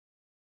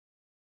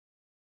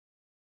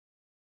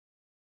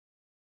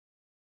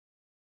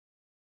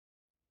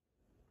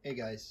Hey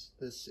guys,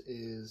 this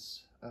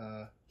is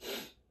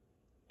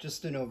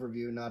just an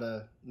overview, not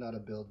a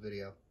build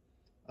video.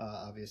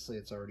 Obviously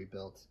it's already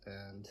built,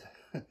 and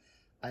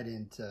I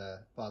didn't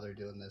bother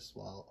doing this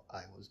while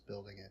I was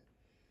building it.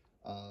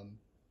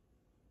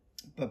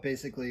 But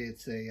basically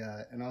it's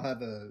and I'll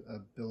have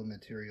a bill of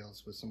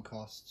materials with some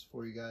costs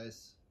for you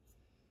guys.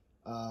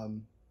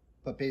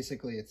 But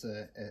basically it's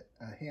a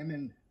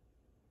Hammond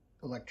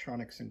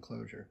electronics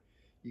enclosure.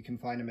 You can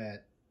find them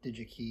at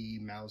DigiKey,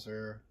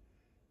 Mouser.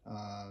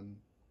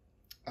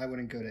 I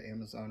wouldn't go to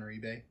Amazon or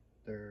eBay.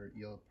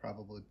 You'll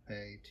probably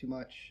pay too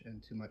much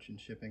in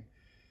shipping.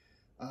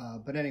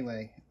 But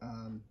anyway,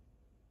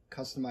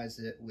 customize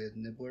it with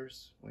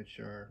nibblers, which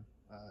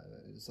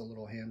is a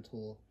little hand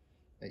tool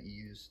that you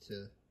use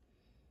to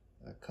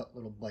cut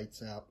little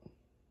bites out.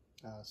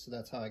 So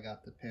that's how I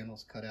got the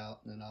panels cut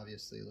out, and then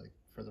obviously, like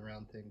for the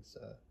round things,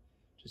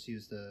 just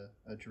used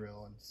a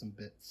drill and some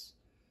bits.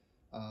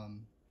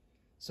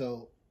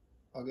 So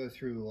I'll go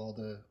through all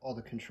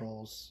the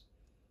controls.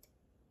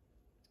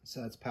 So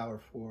that's power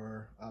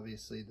for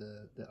obviously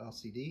the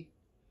LCD,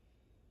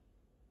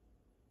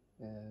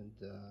 and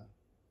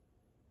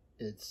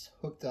it's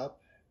hooked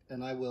up,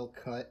 and I will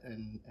cut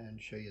and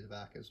show you the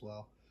back as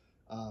well.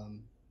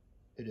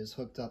 It is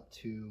hooked up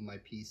to my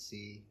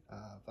PC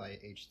via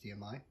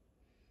HDMI.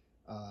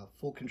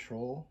 Full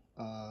control.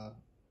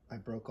 I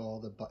broke all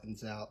the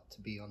buttons out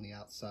to be on the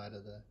outside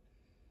of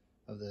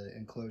the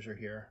enclosure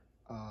here,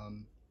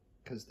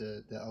 because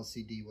the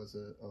LCD was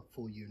a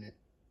full unit,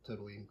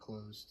 totally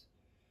enclosed.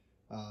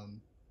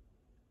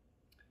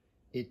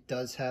 It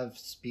does have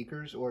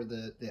speakers, or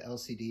the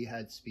LCD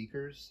had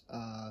speakers.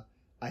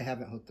 I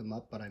haven't hooked them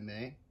up, but I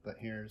may. But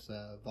here's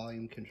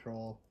volume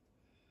control,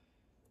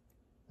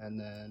 and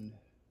then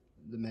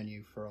the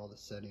menu for all the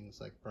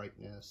settings like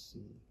brightness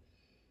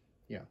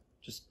and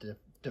just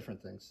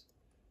different things.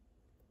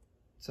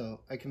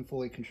 So I can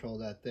fully control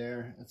that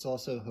there. It's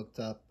also hooked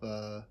up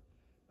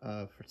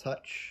for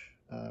touch.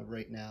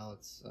 Right now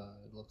it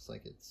looks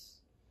like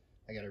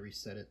I gotta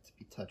reset it to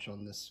be touch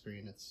on this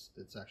screen.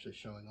 It's actually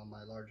showing on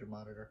my larger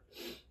monitor,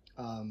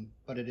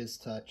 but it is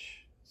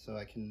touch, so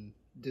I can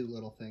do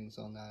little things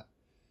on that,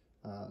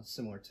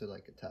 similar to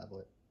like a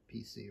tablet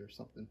PC or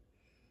something.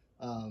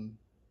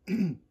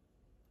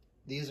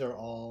 These are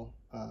all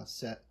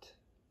set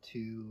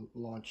to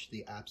launch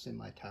the apps in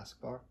my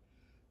taskbar.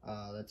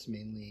 That's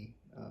mainly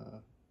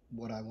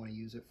what I want to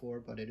use it for,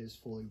 but it is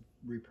fully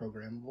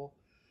reprogrammable.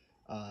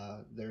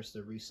 There's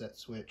the reset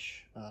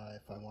switch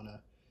if I want to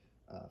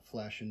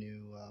flash a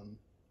new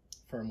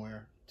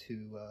firmware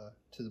to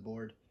the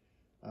board,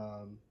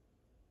 and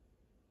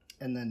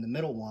then the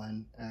middle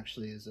one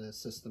actually is a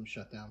system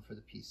shutdown for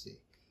the PC,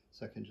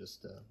 so I can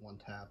just one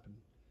tap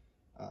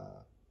and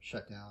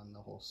shut down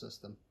the whole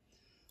system.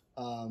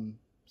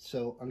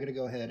 So I'm gonna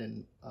go ahead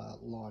and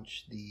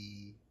launch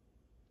the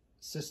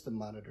system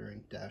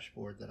monitoring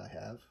dashboard that I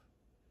have.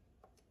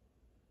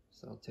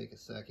 So I'll take a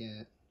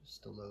second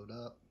just to load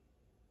up,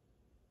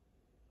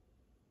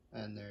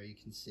 and there you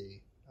can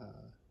see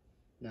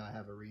now I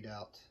have a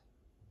readout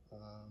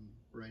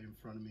right in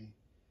front of me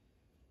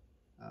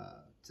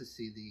to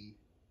see the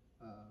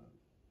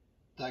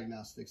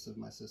diagnostics of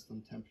my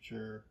system: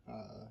 temperature,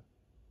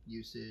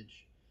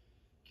 usage,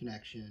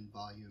 connection,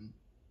 volume,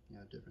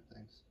 different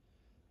things.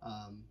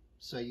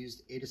 So I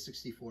used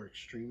AIDA64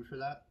 Extreme for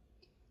that.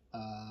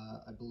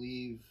 I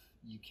believe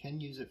you can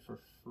use it for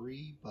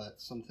free,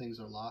 but some things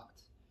are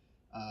locked.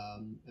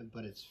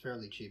 But it's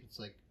fairly cheap. It's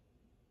like,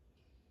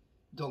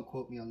 don't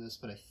quote me on this,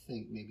 but I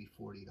think maybe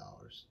 $40.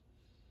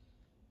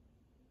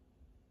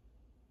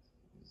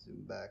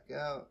 Zoom back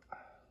out.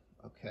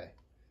 Okay.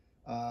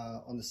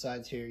 On the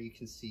sides here, you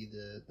can see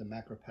the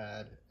macro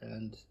pad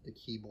and the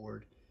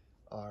keyboard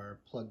are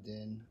plugged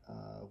in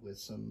with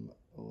some,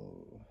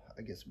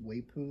 I guess,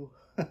 WAPU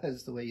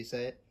is the way you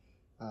say it,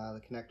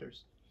 the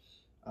connectors.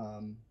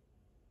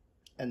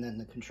 And then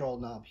the control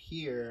knob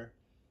here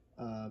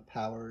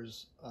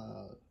powers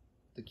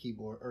the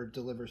keyboard, or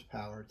delivers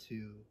power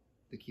to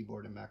the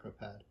keyboard and macro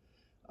pad.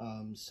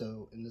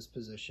 So in this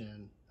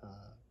position,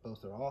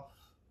 both are off.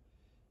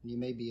 And you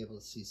may be able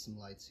to see some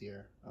lights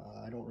here.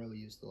 I don't really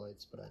use the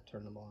lights, but I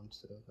turn them on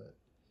so that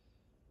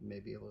you may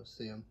be able to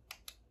see them.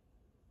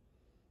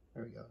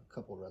 There we go, a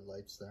couple red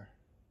lights there.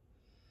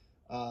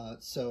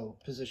 So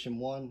position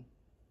 1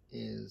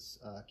 is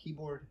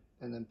keyboard,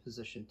 and then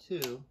position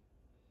 2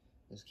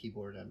 is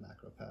keyboard and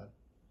macro pad.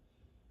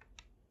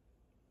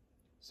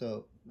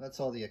 So that's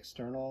all the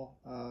external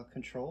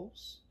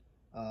controls.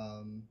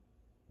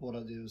 What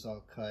I'll do is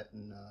I'll cut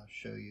and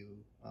show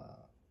you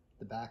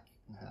the back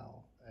and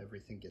how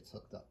everything gets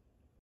hooked up.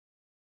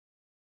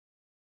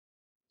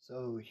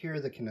 So here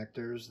are the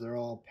connectors. They're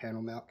all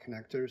panel mount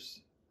connectors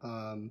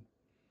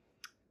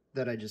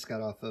that I just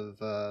got off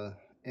of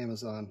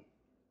Amazon.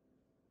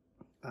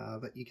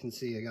 But you can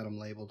see I got them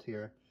labeled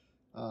here.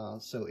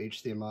 So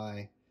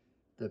HDMI,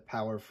 the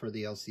power for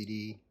the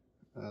LCD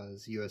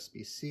is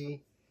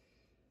USB-C.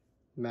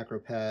 Macro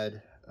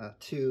pad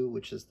 2,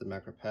 which is the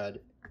macro pad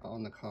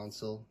on the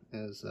console,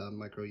 is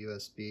micro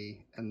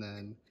USB, and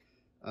then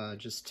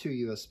just two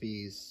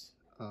USBs.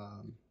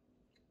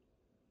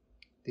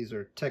 These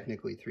are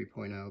technically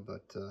 3.0,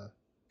 but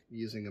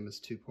using them as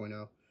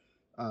 2.0,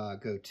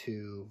 go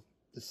to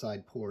the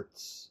side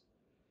ports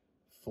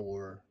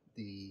for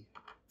the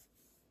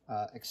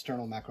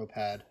external macro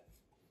pad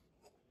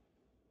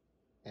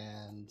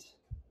and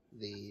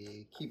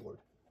the keyboard.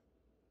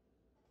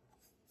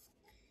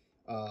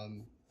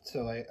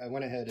 So I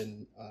went ahead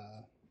and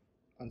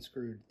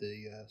unscrewed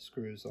the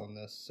screws on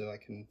this so I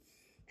can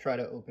try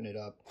to open it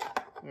up.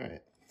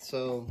 Alright,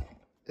 so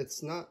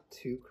it's not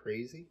too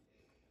crazy.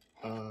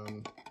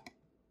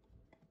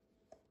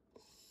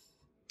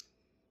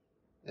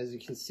 As you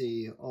can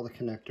see, all the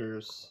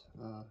connectors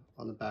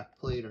on the back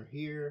plate are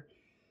here.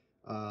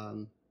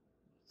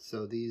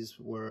 So these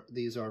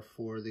are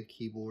for the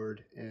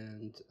keyboard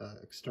and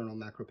external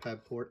macro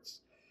pad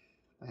ports.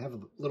 I have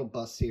a little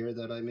bus here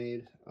that I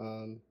made,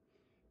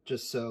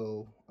 just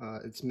so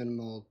it's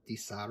minimal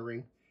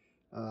desoldering.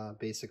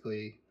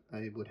 Basically,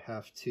 I would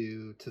have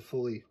to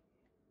fully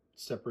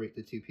separate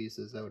the two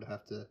pieces, I would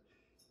have to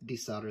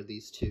desolder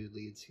these two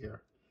leads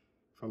here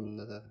from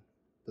the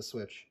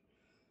switch.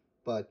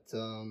 But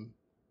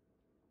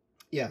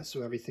yeah,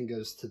 so everything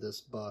goes to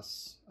this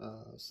bus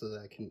so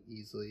that I can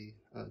easily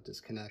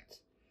disconnect.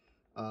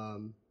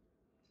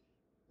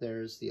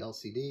 There's the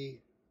LCD.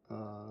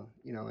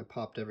 You know, I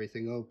popped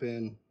everything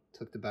open,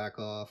 took the back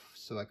off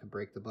so I could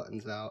break the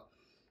buttons out.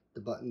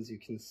 The buttons you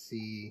can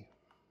see,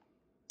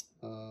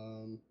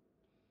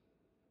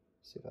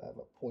 see if I have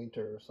a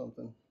pointer or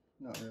something.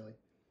 Not really.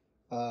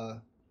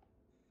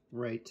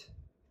 Right,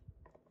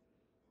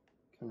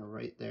 kind of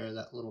right there,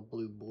 that little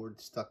blue board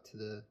stuck to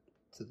the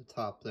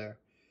top there.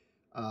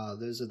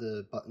 Those are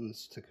the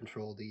buttons to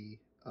control the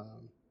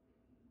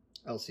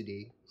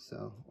LCD.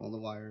 So all the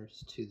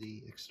wires to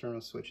the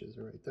external switches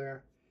are right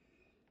there.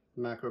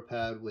 Macro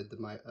pad with the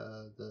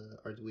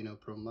Arduino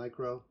Pro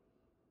Micro,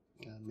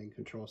 main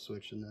control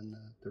switch, and then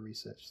the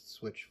reset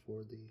switch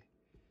for the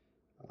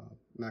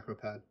macro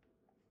pad.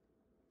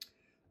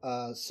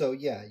 So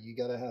yeah, you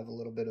gotta have a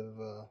little bit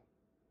of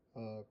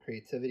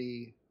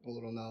creativity, a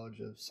little knowledge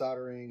of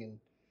soldering and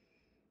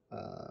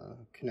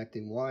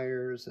connecting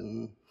wires,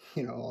 and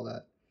you know, all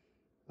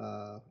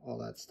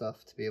that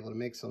stuff to be able to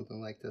make something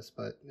like this.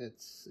 But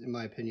it's, in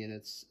my opinion,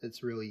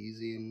 it's really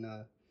easy and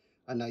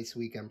a nice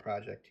weekend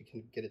project. You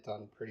can get it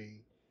done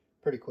pretty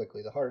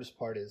quickly. The hardest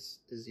part is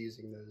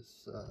using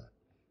those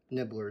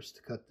nibblers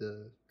to cut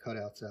the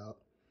cutouts out.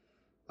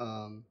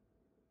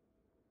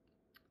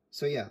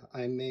 So yeah,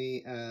 I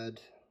may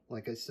add,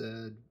 like I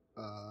said,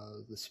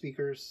 the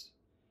speakers,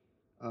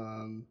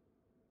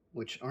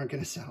 which aren't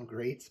going to sound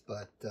great,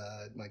 but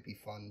it might be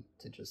fun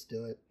to just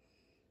do it.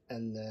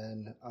 And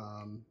then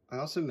I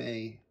also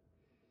may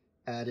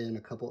add in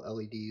a couple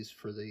LEDs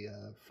for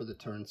the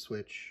turn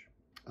switch.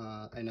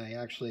 And I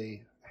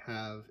actually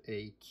have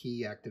a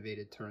key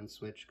activated turn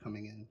switch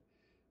coming in,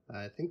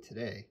 I think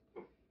today,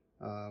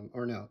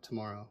 or no,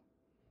 tomorrow.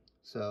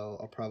 So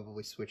I'll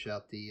probably switch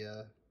out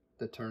the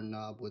turn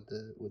knob with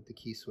the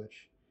key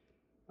switch.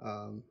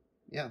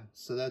 Yeah,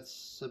 so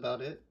that's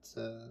about it.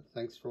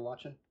 Thanks for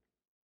watching.